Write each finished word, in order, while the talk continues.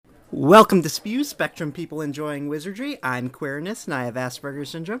Welcome to Spew, Spectrum People Enjoying Wizardry. I'm Queerness, and I have Asperger's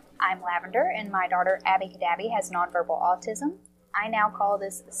Syndrome. I'm Lavender, and my daughter Abby Cadabby has nonverbal autism. I now call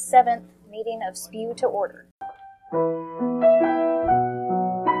this 7th meeting of Spew to order.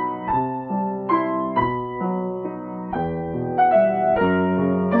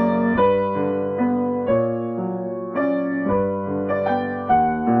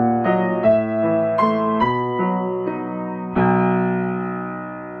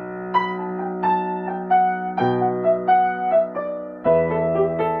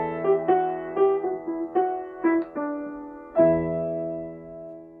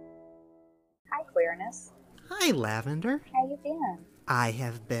 Hi, Queerness. Hi, Lavender. How you been? I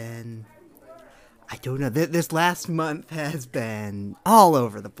have been... I don't know, this last month has been all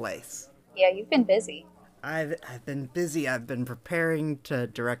over the place. Yeah, you've been busy. I've been busy. I've been preparing to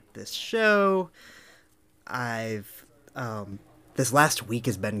direct this show. This last week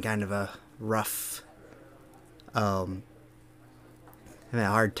has been kind of a rough, having a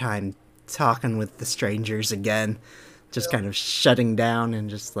hard time talking with the strangers again. Just kind of shutting down and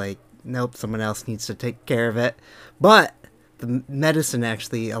just like, nope, someone else needs to take care of it. But the medicine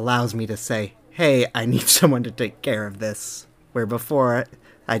actually allows me to say, hey, I need someone to take care of this. Where before,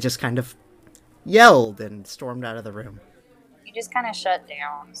 I just kind of yelled and stormed out of the room. You just kind of shut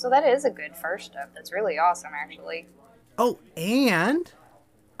down. So that is a good first step. That's really awesome, actually. Oh, and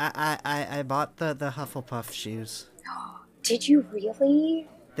I bought the Hufflepuff shoes. Did you really?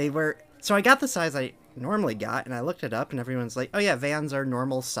 They were... So I got the size I normally got, and I looked it up, and everyone's like, oh yeah, Vans are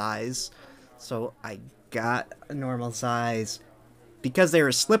normal size. So I got a normal size. Because they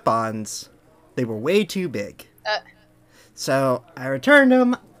were slip-ons, they were way too big. So I returned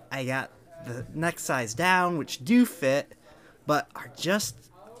them. I got the next size down, which do fit, but are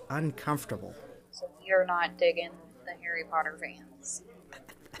just uncomfortable. So you're not digging the Harry Potter Vans.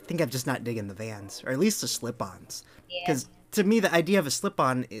 I think I'm just not digging the Vans, or at least the slip-ons. Yeah. Because to me, the idea of a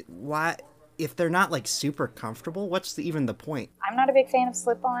slip-on, why, if they're not like super comfortable, what's even the point? I'm not a big fan of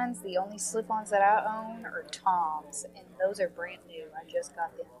slip-ons. The only slip-ons that I own are Toms, and those are brand new. I just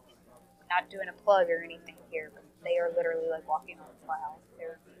got them. Not doing a plug or anything here, but they are literally like walking on a cloud.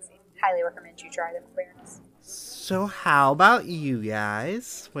 They're amazing. Highly recommend you try them, Queerness. So how about you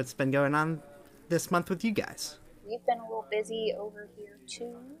guys? What's been going on this month with you guys? We've been a little busy over here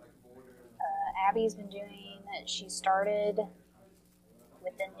too. Abby's been she started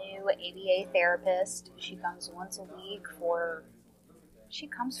with a new ABA therapist. She comes once a week she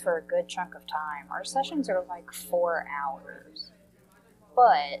comes for a good chunk of time. Our sessions are like 4 hours.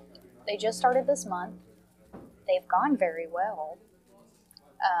 But they just started this month. They've gone very well.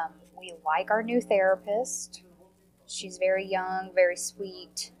 We like our new therapist. She's very young, very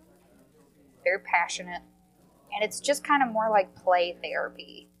sweet, very passionate. And it's just kind of more like play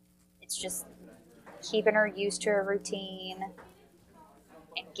therapy. It's just keeping her used to a routine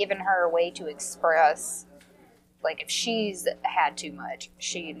and giving her a way to express. Like if she's had too much,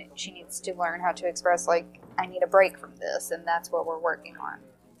 she needs to learn how to express, like, I need a break from this, and that's what we're working on.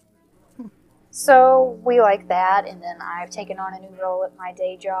 So we like that, and then I've taken on a new role at my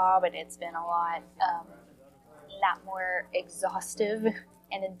day job, and it's been a lot more exhaustive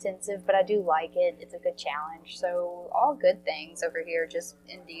and intensive, but I do like it. It's a good challenge. So all good things over here, just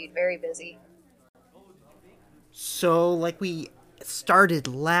indeed very busy. So like we started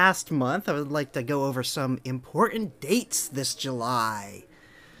last month, I would like to go over some important dates this July.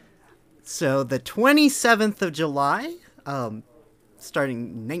 So the 27th of July,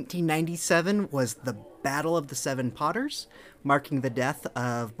 starting 1997, was the Battle of the Seven Potters, marking the death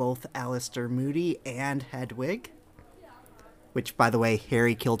of both Aleister Moody and Hedwig. Which, by the way,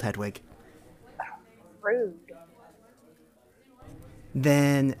 Harry killed Hedwig. Rude.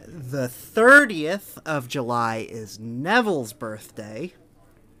 Then the 30th of July is Neville's birthday.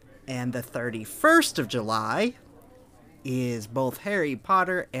 And the 31st of July is both Harry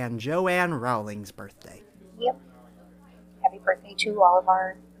Potter and Joanne Rowling's birthday. Yep. Happy birthday to all of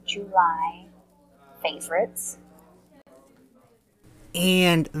our July favorites.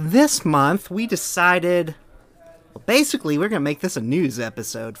 And this month we decided, well, basically we're going to make this a news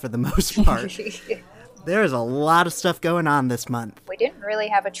episode for the most part. There's a lot of stuff going on this month. We didn't really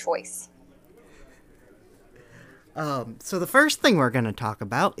have a choice. So the first thing we're going to talk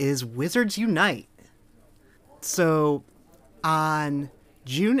about is Wizards Unite. So on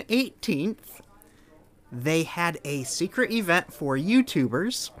June 18th, they had a secret event for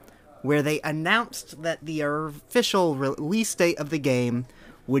YouTubers where they announced that the official release date of the game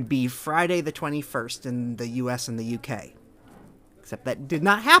would be Friday the 21st in the US and the UK. Except that did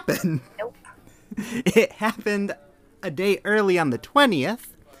not happen. Nope. It happened a day early on the 20th,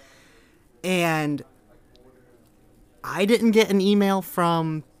 And I didn't get an email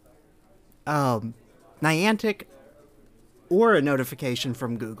from Niantic or a notification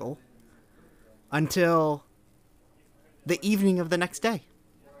from Google until the evening of the next day.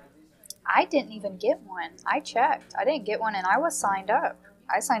 I didn't even get one. I checked. I didn't get one, and I was signed up.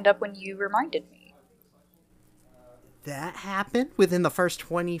 I signed up when you reminded me. That happened within the first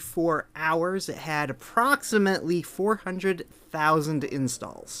 24 hours. It had approximately 400,000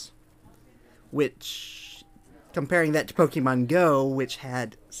 installs, which, comparing that to Pokemon Go, which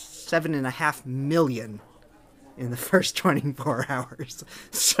had 7.5 million in the first 24 hours.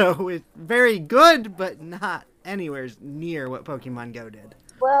 So it's very good, but not anywhere near what Pokemon Go did.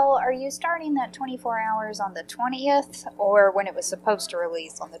 Well, are you starting that 24 hours on the 20th, or when it was supposed to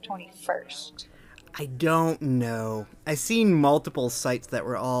release on the 21st? I don't know. I've seen multiple sites that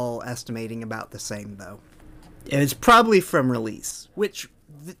were all estimating about the same, though. And it's probably from release, which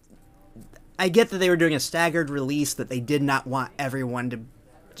I get that they were doing a staggered release, that they did not want everyone to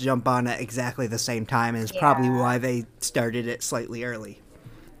jump on at exactly the same time, and it's probably why they started it slightly early.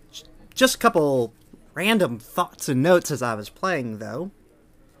 Just a couple random thoughts and notes as I was playing, though.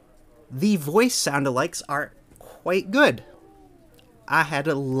 The voice sound-alikes are quite good. I had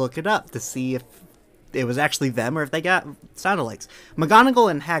to look it up to see if it was actually them or if they got sound-alikes.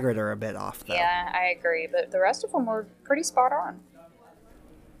 McGonagall and Hagrid are a bit off, though. Yeah, I agree, but the rest of them were pretty spot on.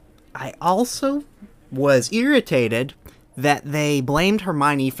 I also was irritated that they blamed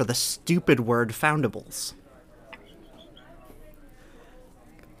Hermione for the stupid word foundables.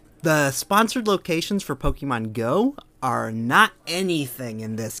 The sponsored locations for Pokemon Go are not anything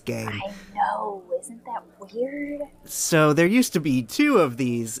in this game. I know, isn't that weird? So there used to be 2 of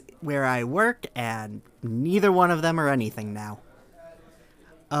these where I work, and neither one of them are anything now.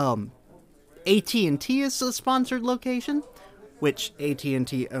 AT&T is a sponsored location, which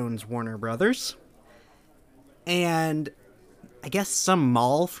AT&T owns Warner Brothers. And I guess some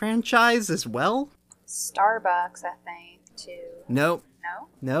mall franchise as well? Starbucks, I think, too. Nope. No?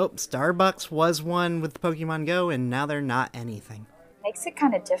 Nope. Starbucks was one with Pokemon Go, and now they're not anything. Makes it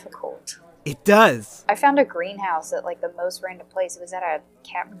kind of difficult. It does. I found a greenhouse at, like, the most random place. It was at a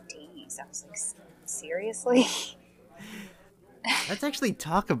Captain D's. I was like, seriously? Let's actually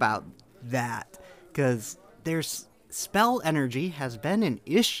talk about that, because there's spell energy has been an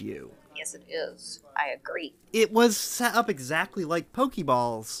issue. Yes, it is. I agree. It was set up exactly like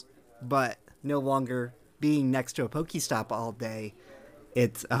Pokeballs, but no longer being next to a Pokestop all day.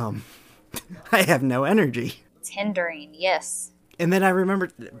 It's, I have no energy. It's hindering, yes. And then I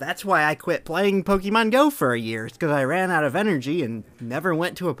remembered that's why I quit playing Pokemon Go for a year. It's because I ran out of energy and never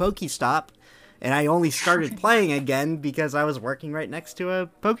went to a Pokestop. And I only started playing again because I was working right next to a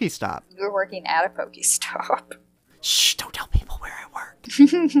Pokestop. You were working at a Pokestop. Shh, don't tell people where I work.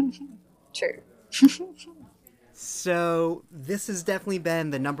 True. So this has definitely been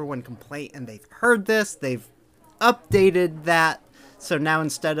the #1 complaint, and they've heard this. They've updated that. So now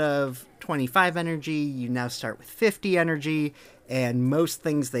instead of 25 energy, you now start with 50 energy. And most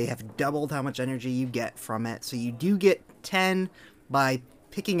things, they have doubled how much energy you get from it. So you do get 10 by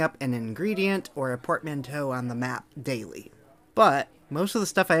picking up an ingredient or a portmanteau on the map daily. But most of the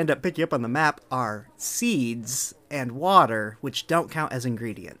stuff I end up picking up on the map are seeds and water, which don't count as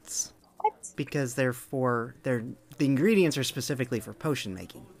ingredients. What? Because the ingredients are specifically for potion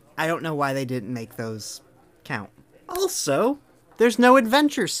making. I don't know why they didn't make those count. Also, there's no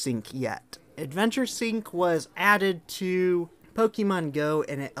Adventure Sync yet. Adventure Sync was added to Pokemon Go,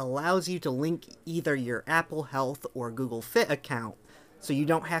 and it allows you to link either your Apple Health or Google Fit account, so you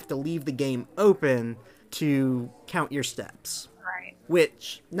don't have to leave the game open to count your steps. Right.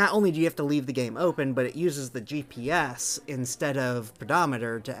 Which, not only do you have to leave the game open, but it uses the GPS instead of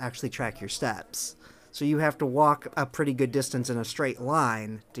pedometer to actually track your steps. So you have to walk a pretty good distance in a straight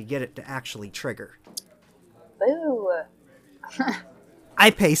line to get it to actually trigger. Boo.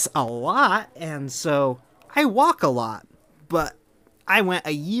 I pace a lot, and so I walk a lot. But I went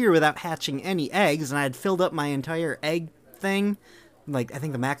a year without hatching any eggs, and I had filled up my entire egg thing. Like, I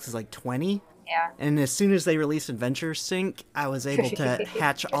think the max is like 20. Yeah. And as soon as they released Adventure Sync, I was able to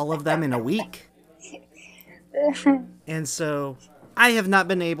hatch all of them in a week. And so I have not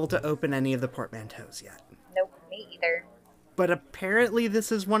been able to open any of the portmanteaus yet. Nope, me either. But apparently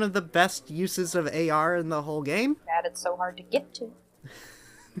this is one of the best uses of AR in the whole game. That it's so hard to get to.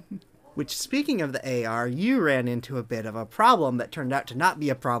 Which, speaking of the AR, you ran into a bit of a problem that turned out to not be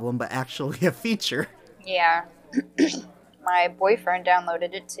a problem, but actually a feature. Yeah. My boyfriend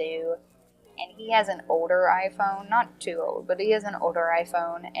downloaded it too, and he has an older iPhone, not too old, but he has an older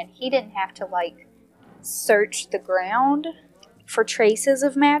iPhone, and he didn't have to, like, search the ground for traces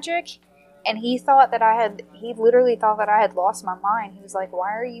of magic. And he literally thought that I had lost my mind. He was like,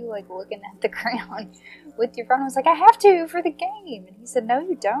 why are you, like, looking at the ground with your phone? I was like, I have to for the game. And he said, no,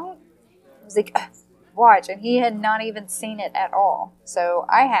 you don't. I was like, watch. And he had not even seen it at all. So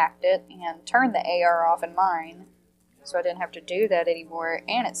I hacked it and turned the AR off in mine, so I didn't have to do that anymore,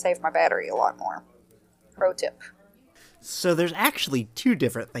 and it saved my battery a lot more. Pro tip. So there's actually two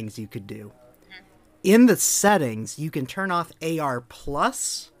different things you could do. In the settings, you can turn off AR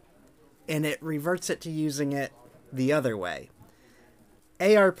Plus, and it reverts it to using it the other way.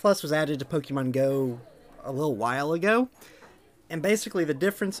 AR Plus was added to Pokemon Go a little while ago, and basically the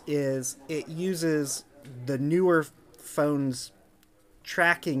difference is it uses the newer phone's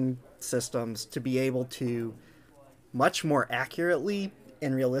tracking systems to be able to much more accurately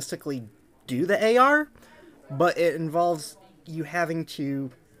and realistically do the AR, but it involves you having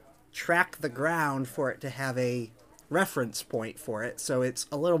to track the ground for it to have a reference point for it, so it's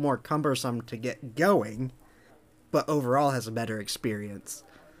a little more cumbersome to get going, but overall has a better experience.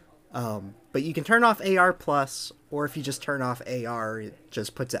 But you can turn off AR Plus, or if you just turn off AR, it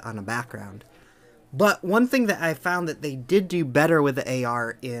just puts it on a background. But one thing that I found that they did do better with the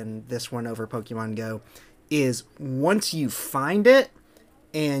AR in this one over Pokemon Go is once you find it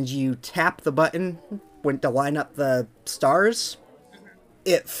and you tap the button when to line up the stars,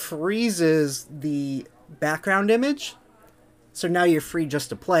 it freezes the background image. So now you're free just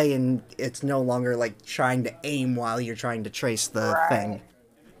to play, and it's no longer like trying to aim while you're trying to trace the thing.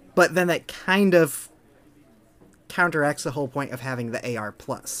 But then that kind of counteracts the whole point of having the AR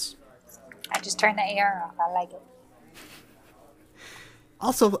Plus. I just turned the AR off. I like it.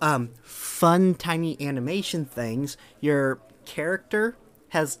 Also, fun tiny animation things. Your character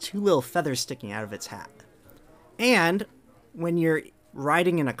has two little feathers sticking out of its hat. And when you're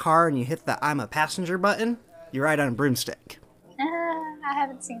riding in a car and you hit the I'm a passenger button, you ride on a broomstick. I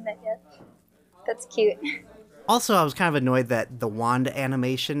haven't seen that yet. That's cute. Also, I was kind of annoyed that the wand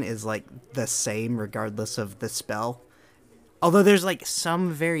animation is like the same regardless of the spell. Although there's like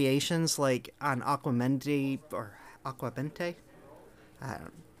some variations, like on Aquamente or Aquamente.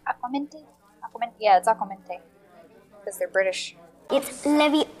 Aquamente? Yeah, it's Aquamente. Because they're British. It's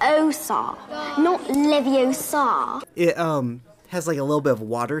Leviosa, not Leviosa. It has like a little bit of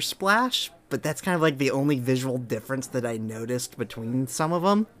water splash, but that's kind of like the only visual difference that I noticed between some of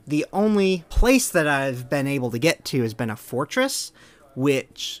them. The only place that I've been able to get to has been a fortress,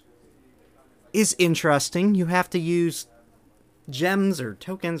 which is interesting. You have to use gems or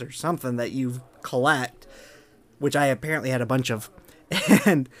tokens or something that you collect, which I apparently had a bunch of,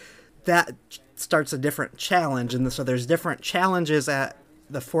 and that starts a different challenge. And so there's different challenges at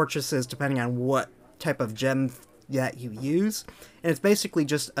the fortresses depending on what type of gem that you use, and it's basically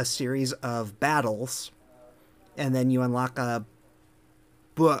just a series of battles, and then you unlock a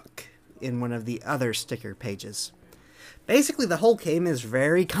book in one of the other sticker pages. Basically, the whole game is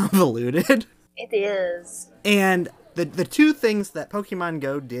very convoluted. It is. And the two things that Pokemon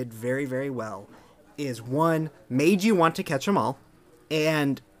Go did very, very well is, one, made you want to catch them all,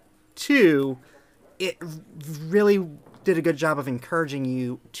 and two, it really did a good job of encouraging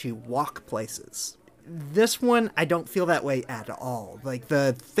you to walk places. This one, I don't feel that way at all. Like,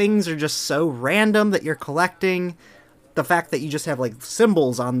 the things are just so random that you're collecting. The fact that you just have, like,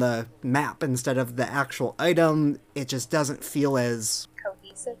 symbols on the map instead of the actual item, it just doesn't feel as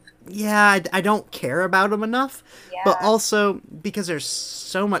cohesive. Yeah, I don't care about them enough. Yeah. But also, because there's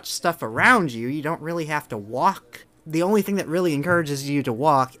so much stuff around you, you don't really have to walk. The only thing that really encourages you to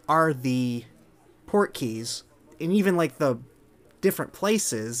walk are the port keys. And even, like, the different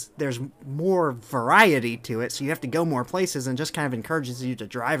places, there's more variety to it, so you have to go more places, and just kind of encourages you to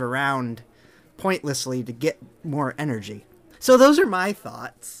drive around pointlessly to get more energy. So those are my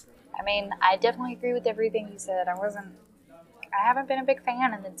thoughts. I mean, I definitely agree with everything you said. I haven't been a big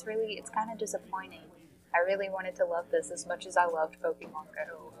fan, and it's kind of disappointing. I really wanted to love this as much as I loved Pokemon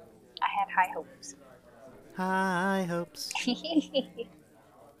Go. I had high hopes. High hopes.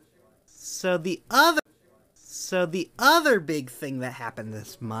 So the other big thing that happened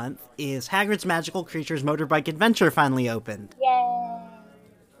this month is Hagrid's Magical Creatures Motorbike Adventure finally opened. Yay!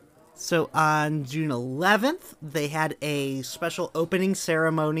 So on June 11th, they had a special opening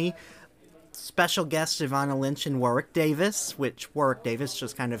ceremony. Special guests Ivana Lynch and Warwick Davis, which Warwick Davis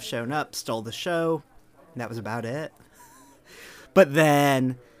just kind of shown up, stole the show, and that was about it. But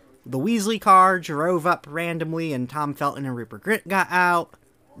then the Weasley car drove up randomly, and Tom Felton and Rupert Grint got out.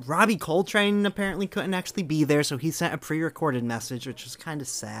 Robbie Coltrane apparently couldn't actually be there, so he sent a pre-recorded message, which was kind of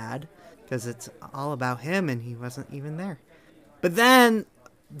sad, because it's all about him, and he wasn't even there. But then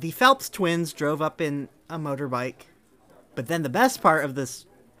the Phelps twins drove up in a motorbike. But then the best part of this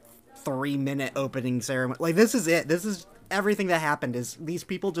 3-minute opening ceremony. Like, this is it. This is everything that happened, is these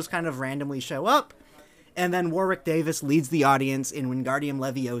people just kind of randomly show up, and then Warwick Davis leads the audience in Wingardium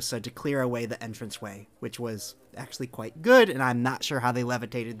Leviosa to clear away the entranceway, which was actually quite good, and I'm not sure how they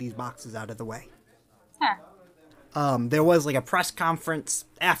levitated these boxes out of the way. Huh. There was like a press conference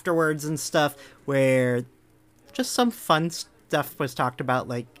afterwards and stuff where just some fun stuff was talked about,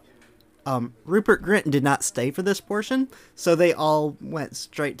 like Rupert Grint did not stay for this portion, so they all went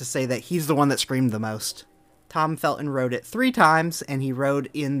straight to say that he's the one that screamed the most. Tom Felton rode it 3 times, and he rode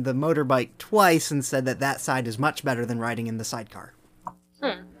in the motorbike twice and said that that side is much better than riding in the sidecar.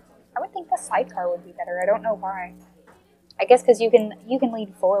 I would think the sidecar would be better. I don't know why. I guess because you can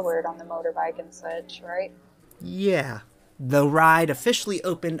lean forward on the motorbike and such, right? Yeah. The ride officially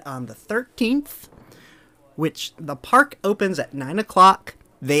opened on the 13th, which the park opens at 9 o'clock.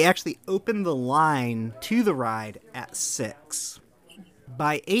 They actually opened the line to the ride at 6.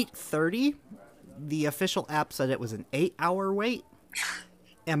 By 8:30, the official app said it was an 8-hour wait,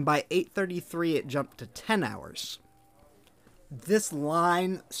 and by 8:33 it jumped to 10 hours. This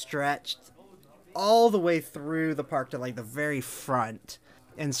line stretched all the way through the park to like the very front,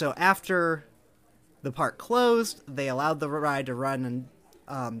 and so after the park closed, they allowed the ride to run and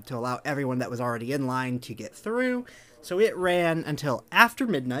to allow everyone that was already in line to get through. So it ran until after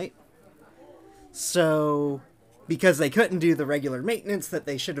midnight. So because they couldn't do the regular maintenance that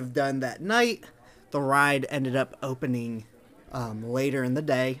they should have done that night, the ride ended up opening later in the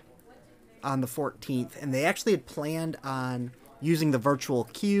day on the 14th, and they actually had planned on using the virtual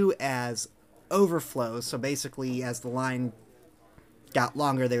queue as overflows. So basically, as the line got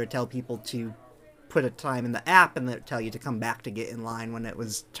longer, they would tell people to put a time in the app, and they would tell you to come back to get in line when it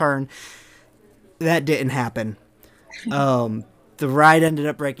was turn. That didn't happen. The ride ended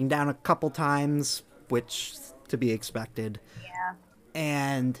up breaking down a couple times, which to be expected. Yeah.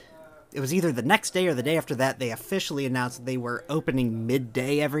 And it was either the next day or the day after that, they officially announced that they were opening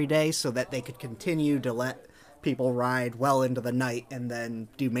midday every day so that they could continue to let people ride well into the night and then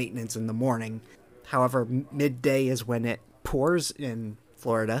do maintenance in the morning. However, midday is when it pours in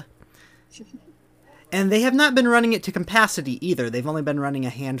Florida. And they have not been running it to capacity either. They've only been running a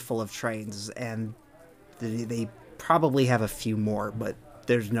handful of trains, and they probably have a few more, but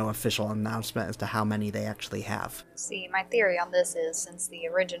there's no official announcement as to how many they actually have. See, my theory on this is, since the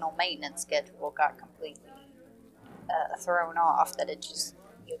original maintenance schedule got completely thrown off, that it just,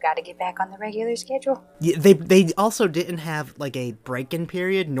 you gotta get back on the regular schedule. Yeah, they also didn't have like a break-in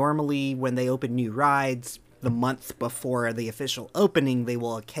period. Normally when they open new rides, the month before the official opening, they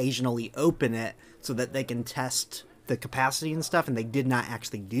will occasionally open it so that they can test the capacity and stuff, and they did not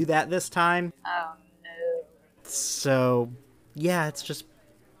actually do that this time. Oh no. So yeah, it's just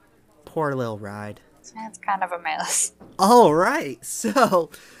poor little ride. That's kind of a mess. All right,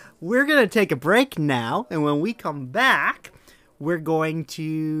 so we're going to take a break now, and when we come back, we're going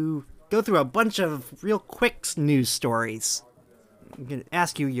to go through a bunch of real quick news stories. I'm going to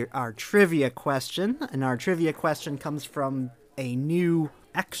ask you our trivia question, and our trivia question comes from a new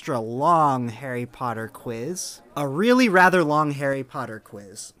extra long Harry Potter quiz. A really rather long Harry Potter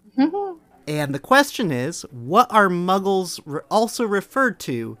quiz. And the question is, what are Muggles also referred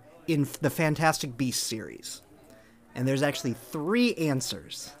to in the Fantastic Beasts series? And there's actually 3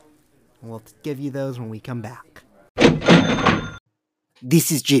 answers. We'll give you those when we come back.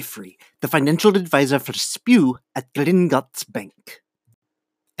 This is Jeffrey, the financial advisor for Spew at Gringotts Bank.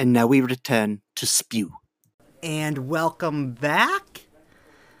 And now we return to Spew. And welcome back.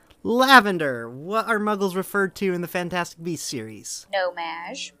 Lavender, what are Muggles referred to in the Fantastic Beasts series? No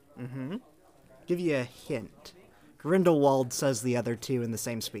Maj. Give you a hint. Grindelwald says the other 2 in the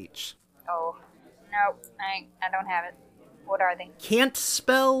same speech. Oh, no, I don't have it. What are they? Cant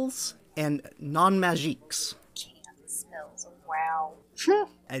spells and non-magiques. Can't spells. Wow.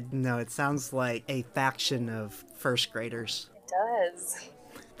 No, it sounds like a faction of first graders. It does.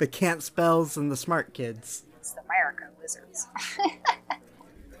 The can't spells and the smart kids. It's the America Wizards.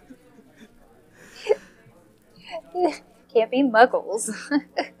 Can't be Muggles.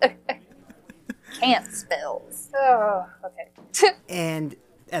 Can't spells. Oh, okay. And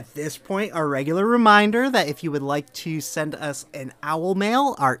at this point, our regular reminder that if you would like to send us an owl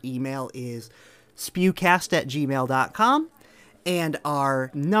mail, our email is spewcast@gmail.com. And our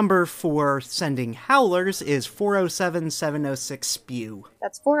number for sending howlers is 407-706-SPEW.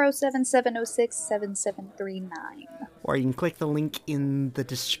 That's 407-706-7739. Or you can click the link in the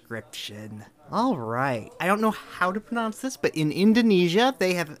description. All right. I don't know how to pronounce this, but in Indonesia,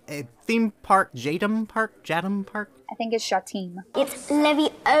 they have a theme park, Jatim Park? I think it's Shatim. It's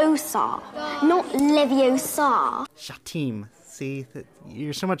Leviosa, not Leviosa. Shatim. See,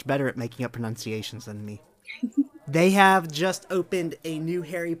 you're so much better at making up pronunciations than me. They have just opened a new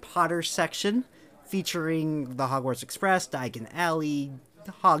Harry Potter section featuring the Hogwarts Express, Diagon Alley,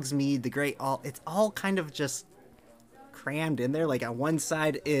 Hogsmeade, the Great Hall. It's all kind of just crammed in there. Like on one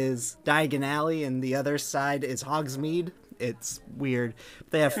side is Diagon Alley and the other side is Hogsmeade. It's weird.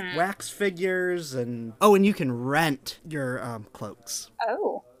 They have wax figures and you can rent your cloaks.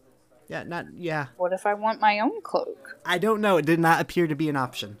 Oh. Yeah. What if I want my own cloak? I don't know. It did not appear to be an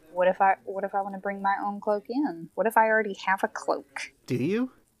option. What if I want to bring my own cloak in? What if I already have a cloak? Do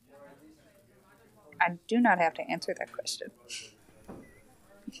you? I do not have to answer that question.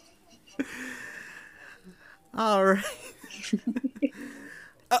 All right.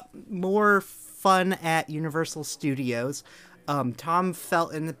 More fun at Universal Studios. Tom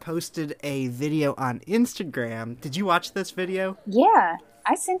Felton posted a video on Instagram. Did you watch this video? Yeah,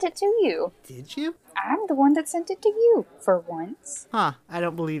 I sent it to you. Did you? I'm the one that sent it to you, for once. Huh, I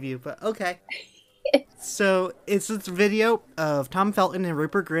don't believe you, but okay. So, it's this video of Tom Felton and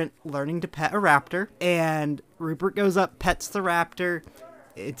Rupert Grint learning to pet a raptor, and Rupert goes up, pets the raptor,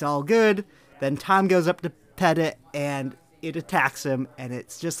 it's all good, then Tom goes up to pet it, and it attacks him, and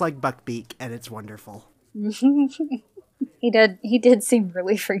it's just like Buckbeak, and it's wonderful. He did seem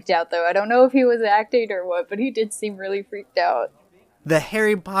really freaked out, though. I don't know if he was acting or what, but he did seem really freaked out. The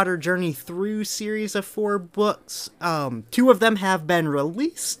Harry Potter Journey Through series of 4 books, 2 of them have been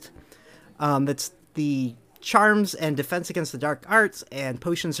released. That's the Charms and Defense Against the Dark Arts and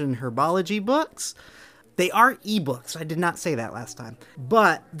Potions and Herbology books. They are ebooks. I did not say that last time.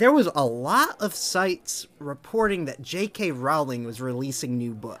 But there was a lot of sites reporting that J.K. Rowling was releasing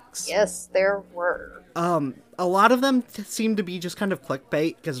new books. Yes, there were. A lot of them seemed to be just kind of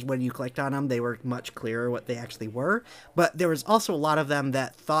clickbait, because when you clicked on them, they were much clearer what they actually were. But there was also a lot of them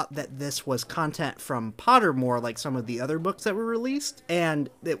that thought that this was content from Pottermore, like some of the other books that were released.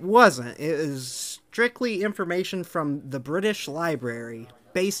 And it wasn't. It was strictly information from the British Library,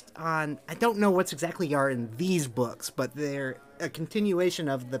 based on, I don't know what's exactly are in these books, but they're a continuation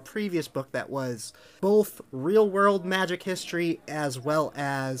of the previous book that was both real-world magic history as well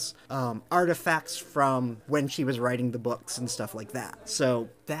as artifacts from when she was writing the books and stuff like that. So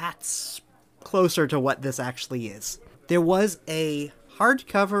that's closer to what this actually is. There was a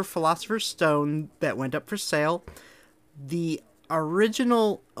hardcover Philosopher's Stone that went up for sale. The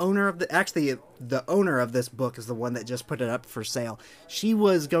original owner of the owner of this book is the one that just put it up for sale. She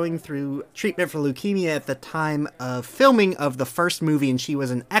was going through treatment for leukemia at the time of filming of the first movie, and she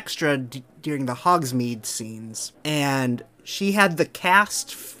was an extra during the Hogsmeade scenes. And she had the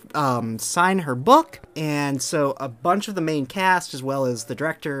cast sign her book, and so a bunch of the main cast, as well as the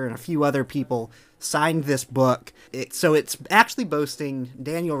director and a few other people, signed this book. So it's actually boasting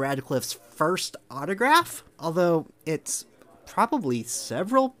Daniel Radcliffe's first autograph, although it's probably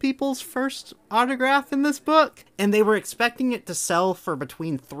several people's first autograph in this book, and they were expecting it to sell for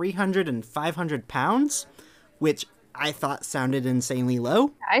between 300 and 500 pounds, which I thought sounded insanely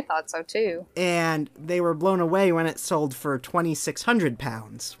low. I thought so too. And they were blown away when it sold for 2,600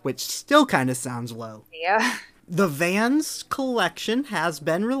 pounds, which still kind of sounds low. Yeah. The Vans collection has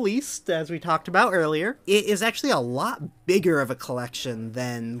been released, as we talked about earlier. It is actually a lot bigger of a collection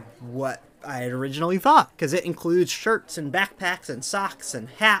than what I had originally thought, because it includes shirts and backpacks and socks and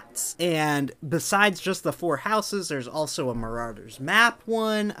hats, and besides just the 4 houses, there's also a Marauders Map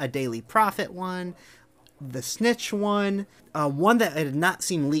one, a Daily Prophet one, the Snitch one. One that I had not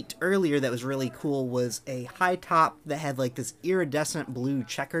seen leaked earlier that was really cool was a high top that had like this iridescent blue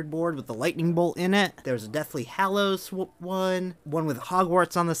checkered board with the lightning bolt in it. There was a Deathly Hallows one with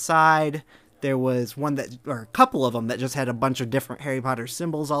Hogwarts on the side. There was one or a couple of them that just had a bunch of different Harry Potter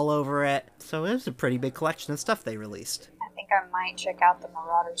symbols all over it. So it was a pretty big collection of stuff they released. I think I might check out the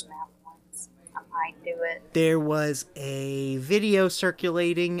Marauders Map ones. I might do it. There was a video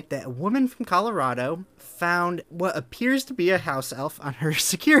circulating that a woman from Colorado found what appears to be a house elf on her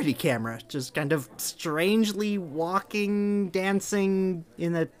security camera, just kind of strangely walking, dancing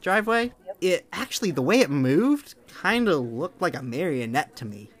in the driveway. Yep. It actually, the way it moved, kind of looked like a marionette to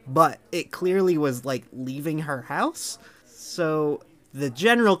me, but it clearly was like leaving her house. So the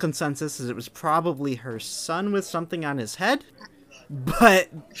general consensus is it was probably her son with something on his head, but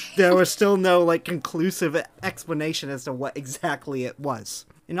there was still no like conclusive explanation as to what exactly it was.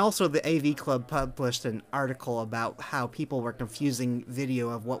 And also the AV Club published an article about how people were confusing video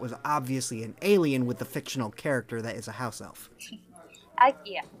of what was obviously an alien with the fictional character that is a house elf. I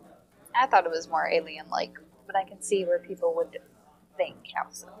thought it was more alien-like, but I can see where people would think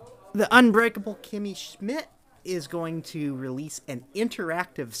house elf. The Unbreakable Kimmy Schmidt is going to release an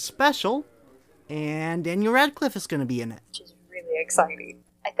interactive special, and Daniel Radcliffe is going to be in it. Which is really exciting.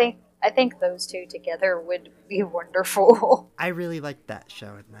 I think those two together would be wonderful. I really liked that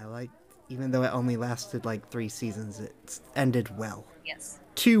show, and I liked, even though it only lasted like 3 seasons, it ended well. Yes.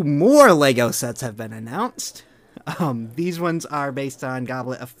 2 more Lego sets have been announced. These ones are based on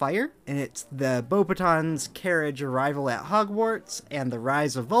Goblet of Fire, and it's the Beauxbatons carriage arrival at Hogwarts and the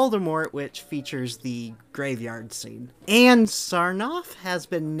Rise of Voldemort, which features the graveyard scene. And Sarnoff has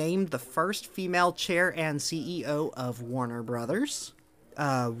been named the first female chair and CEO of Warner Brothers.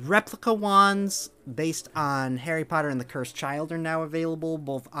 Replica wands based on Harry Potter and the Cursed Child are now available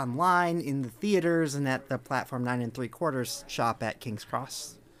both online, in the theaters, and at the Platform 9 3/4 shop at King's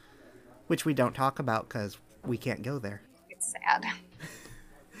Cross, which we don't talk about because we can't go there. It's sad.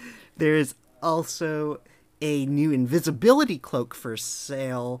 There's also a new invisibility cloak for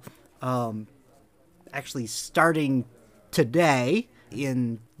sale, actually starting today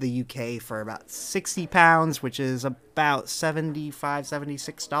in the UK for about £60, which is about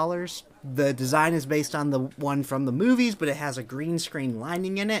 $76. The design is based on the one from the movies, but it has a green screen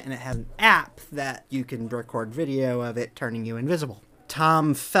lining in it, and it has an app that you can record video of it turning you invisible.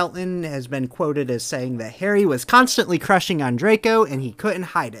 Tom Felton has been quoted as saying that Harry was constantly crushing on Draco and he couldn't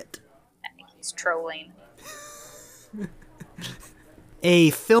hide it. I think he's trolling. A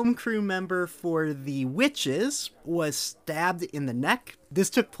film crew member for The Witches was stabbed in the neck. This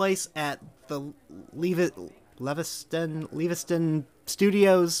took place at the Leavesden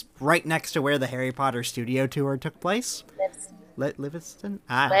Studios, right next to where the Harry Potter studio tour took place. Leavesden?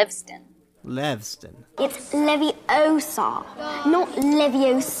 Levston. It's Leviosa, not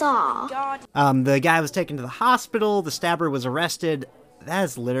Leviosa. The guy was taken to the hospital. The stabber was arrested. That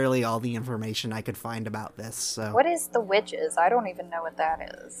is literally all the information I could find about this. So, What is The Witches? I don't even know what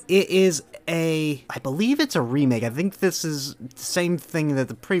that is. it is I believe it's a remake. I think this is the same thing that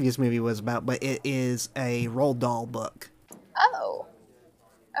the previous movie was about, but it is a Roald Dahl book. Oh.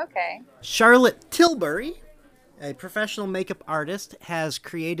 Okay. Charlotte Tilbury, a professional makeup artist, has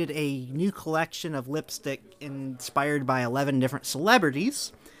created a new collection of lipstick inspired by 11 different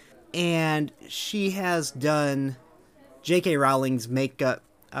celebrities, and she has done J.K. Rowling's makeup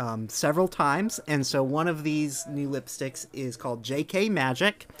several times, and so one of these new lipsticks is called J.K.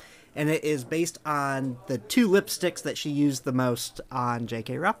 Magic, and it is based on the 2 lipsticks that she used the most on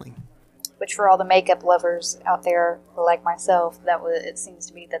J.K. Rowling. Which, for all the makeup lovers out there, like myself, it seems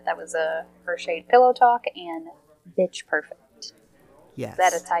to be that was a Her Shade Pillow Talk and Bitch Perfect. Yes. Is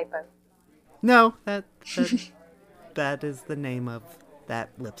that a typo? No, that is the name of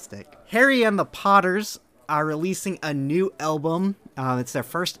that lipstick. Harry and the Potters are releasing a new album. It's their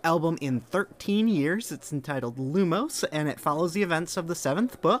first album in 13 years. It's entitled Lumos, and it follows the events of the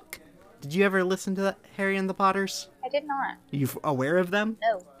 7th book. Did you ever listen to Harry and the Potters? I did not. Are you aware of them?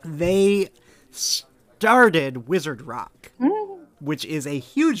 No. They started wizard rock, which is a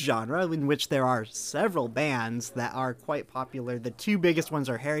huge genre in which there are several bands that are quite popular. The 2 biggest ones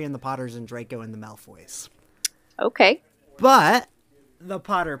are Harry and the Potters and Draco and the Malfoys. Okay. But the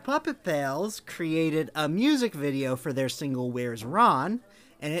Potter Puppet Pals created a music video for their single Where's Ron,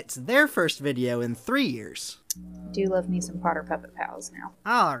 and it's their first video in 3 years. I do love me some Potter Puppet Pals now.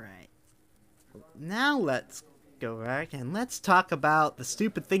 Alright. Now let's go back and let's talk about the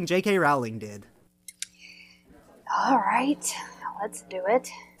stupid thing J.K. Rowling did. Alright, let's do it.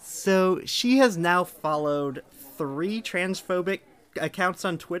 So, she has now followed 3 transphobic accounts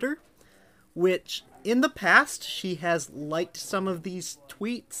on Twitter, which in the past she has liked some of these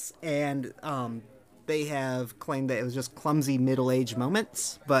tweets, and they have claimed that it was just clumsy middle-aged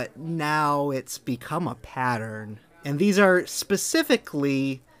moments, but now it's become a pattern. And these are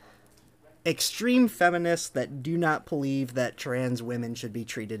specifically extreme feminists that do not believe that trans women should be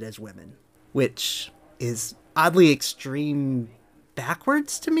treated as women, which is oddly extreme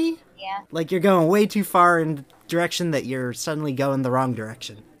backwards to me. Yeah. Like, you're going way too far in the direction that you're suddenly going the wrong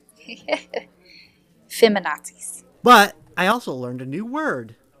direction. Feminazis. But I also learned a new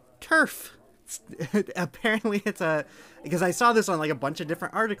word. TERF. Apparently it's because I saw this on like a bunch of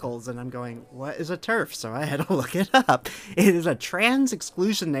different articles, and I'm going, what is a TERF? So I had to look it up. It is a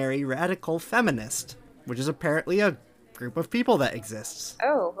trans-exclusionary radical feminist, which is apparently a group of people that exists.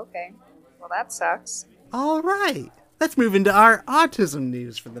 Oh, okay. Well, that sucks. All right. Let's move into our autism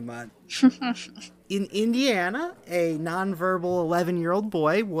news for the month. In Indiana, a nonverbal 11-year-old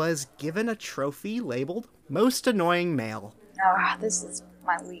boy was given a trophy labeled Most Annoying Male. Ah, this is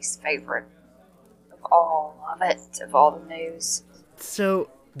my least favorite of all of it, of all the news.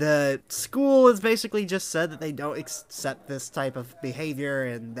 So the school has basically just said that they don't accept this type of behavior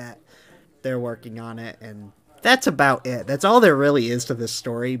and that they're working on it, and that's about it. That's all there really is to this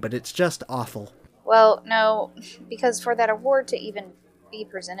story, but it's just awful. Well, no, because for that award to even be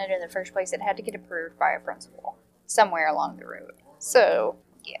presented in the first place, it had to get approved by a principal somewhere along the road. So,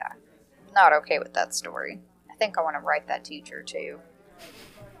 yeah, not okay with that story. I think I want to write that teacher, too.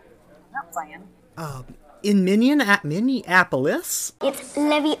 Not playing. In Minneapolis, It's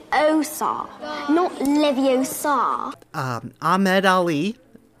Leviosa, not Leviosa. Ahmed Ali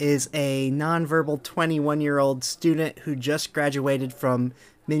is a nonverbal 21-year-old student who just graduated from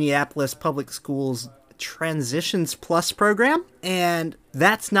Minneapolis Public Schools Transitions Plus program. And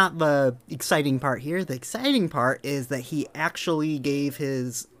that's not the exciting part here. The exciting part is that he actually gave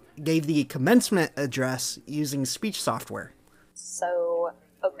the commencement address using speech software. So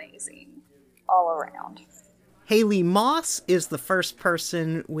amazing. All around. Haley Moss is the first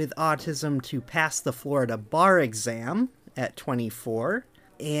person with autism to pass the Florida bar exam at 24.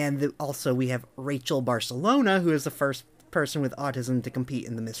 And also we have Rachel Barcelona, who is the first person with autism to compete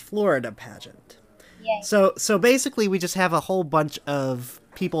in the Miss Florida pageant. Yay. So basically we just have a whole bunch of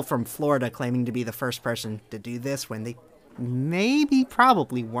people from Florida claiming to be the first person to do this when they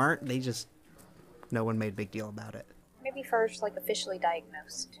probably weren't. No one made a big deal about it. Maybe first, officially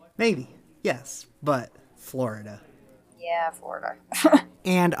diagnosed. Maybe, yes, but Florida. Yeah, Florida.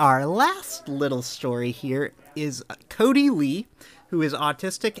 And our last little story here is Cody Lee, who is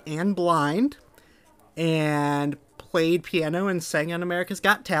autistic and blind, and played piano and sang on America's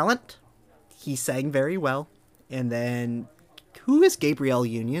Got Talent. He sang very well. And then, who is Gabrielle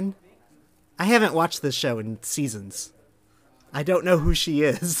Union? I haven't watched this show in seasons. I don't know who she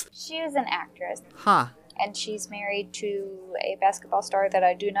is. She was an actress. Huh. And she's married to a basketball star that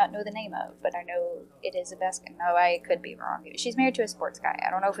I do not know the name of, but I know it is a No, I could be wrong. She's married to a sports guy. I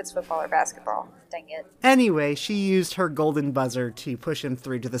don't know if it's football or basketball. Dang it. Anyway, she used her golden buzzer to push him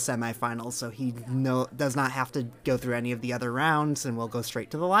through to the semifinals, so he does not have to go through any of the other rounds and will go straight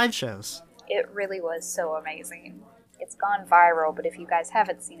to the live shows. It really was so amazing. It's gone viral, but if you guys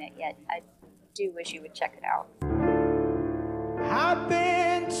haven't seen it yet, I do wish you would check it out. I've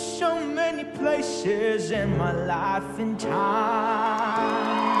been to so many places in my life and time.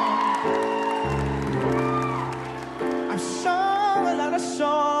 I've sung a lot of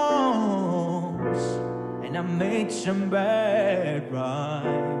songs, and I made some bad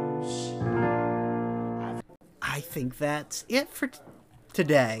rhymes. I think that's it for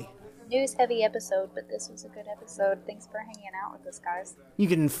today. News-heavy episode, but this was a good episode. Thanks for hanging out with us, guys. You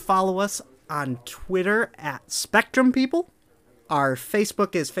can follow us on Twitter at Spectrum People. Our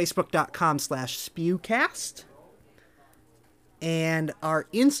Facebook is facebook.com/spewcast. And our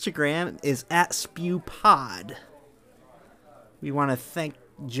Instagram is @spewpod. We want to thank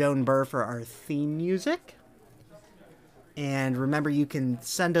Joan Burr for our theme music. And remember, you can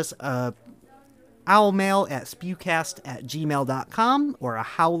send us a owl mail at spewcast@gmail.com or a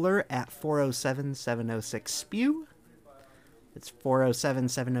howler at 407-706-SPEW. It's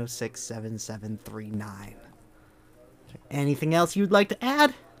 407-706-7739. Anything else you'd like to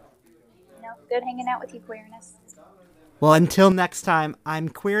add? No, good hanging out with you, Queerness. Well, until next time, I'm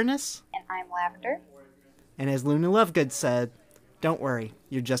Queerness. And I'm Laughter. And as Luna Lovegood said, don't worry,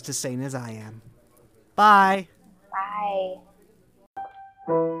 you're just as sane as I am. Bye!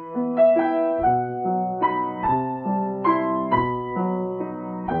 Bye.